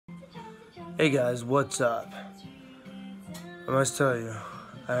Hey guys, what's up? I must tell you,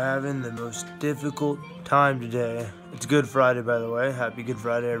 I'm having the most difficult time today. It's Good Friday, by the way. Happy Good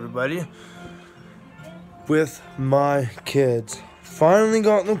Friday, everybody. With my kids. Finally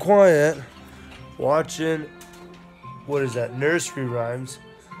got them quiet, watching, nursery rhymes,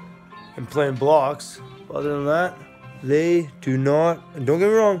 and playing blocks. Other than that, they do not, and don't get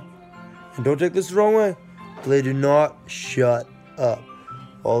me wrong, and don't take this the wrong way, they do not shut up.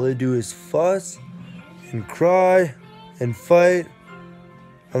 All they do is fuss and cry and fight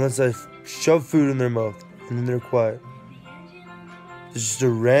unless I shove food in their mouth, and then they're quiet. It's just a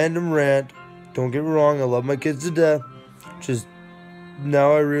random rant. Don't get me wrong, I love my kids to death. Just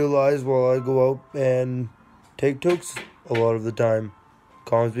now I realize while I go out and take tokes a lot of the time,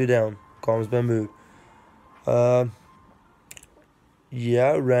 calms me down, calms my mood.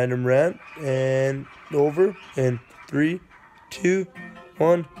 Yeah, random rant, and over in 3, 2,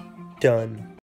 1, done.